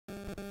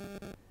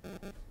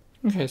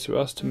Okay, so we're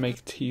asked to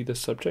make t the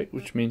subject,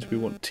 which means we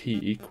want t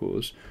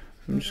equals.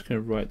 I'm just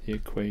going to write the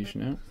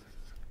equation out.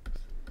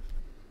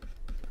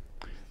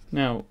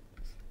 Now,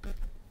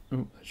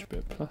 oh, that should be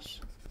a plus.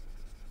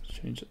 Let's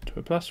change that to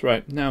a plus.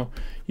 Right, now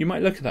you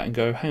might look at that and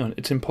go, hang on,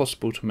 it's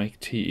impossible to make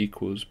t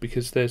equals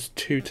because there's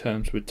two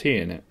terms with t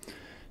in it.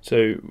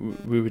 So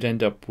we would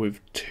end up with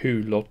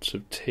two lots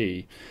of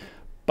t.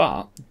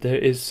 But there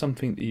is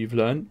something that you've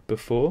learned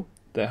before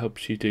that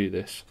helps you do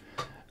this.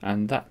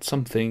 And that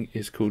something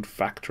is called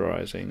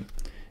factorising.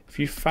 If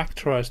you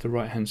factorise the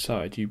right hand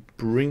side, you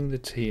bring the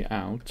t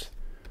out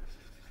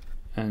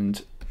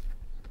and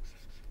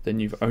then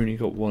you've only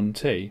got one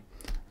t.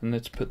 And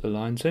let's put the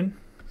lines in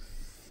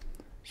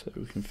so that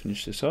we can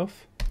finish this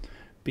off.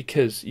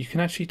 Because you can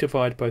actually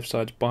divide both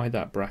sides by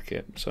that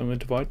bracket. So I'm going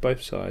to divide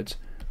both sides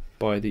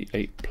by the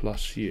 8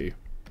 plus u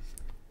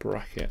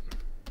bracket.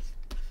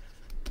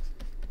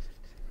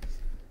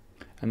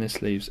 And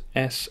this leaves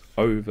s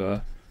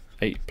over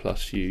 8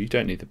 plus u. You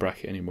don't need the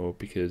bracket anymore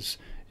because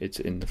it's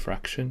in the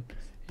fraction,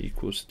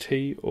 equals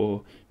t,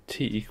 or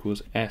t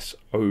equals s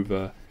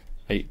over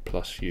 8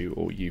 plus u,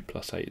 or u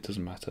plus 8, it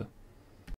doesn't matter.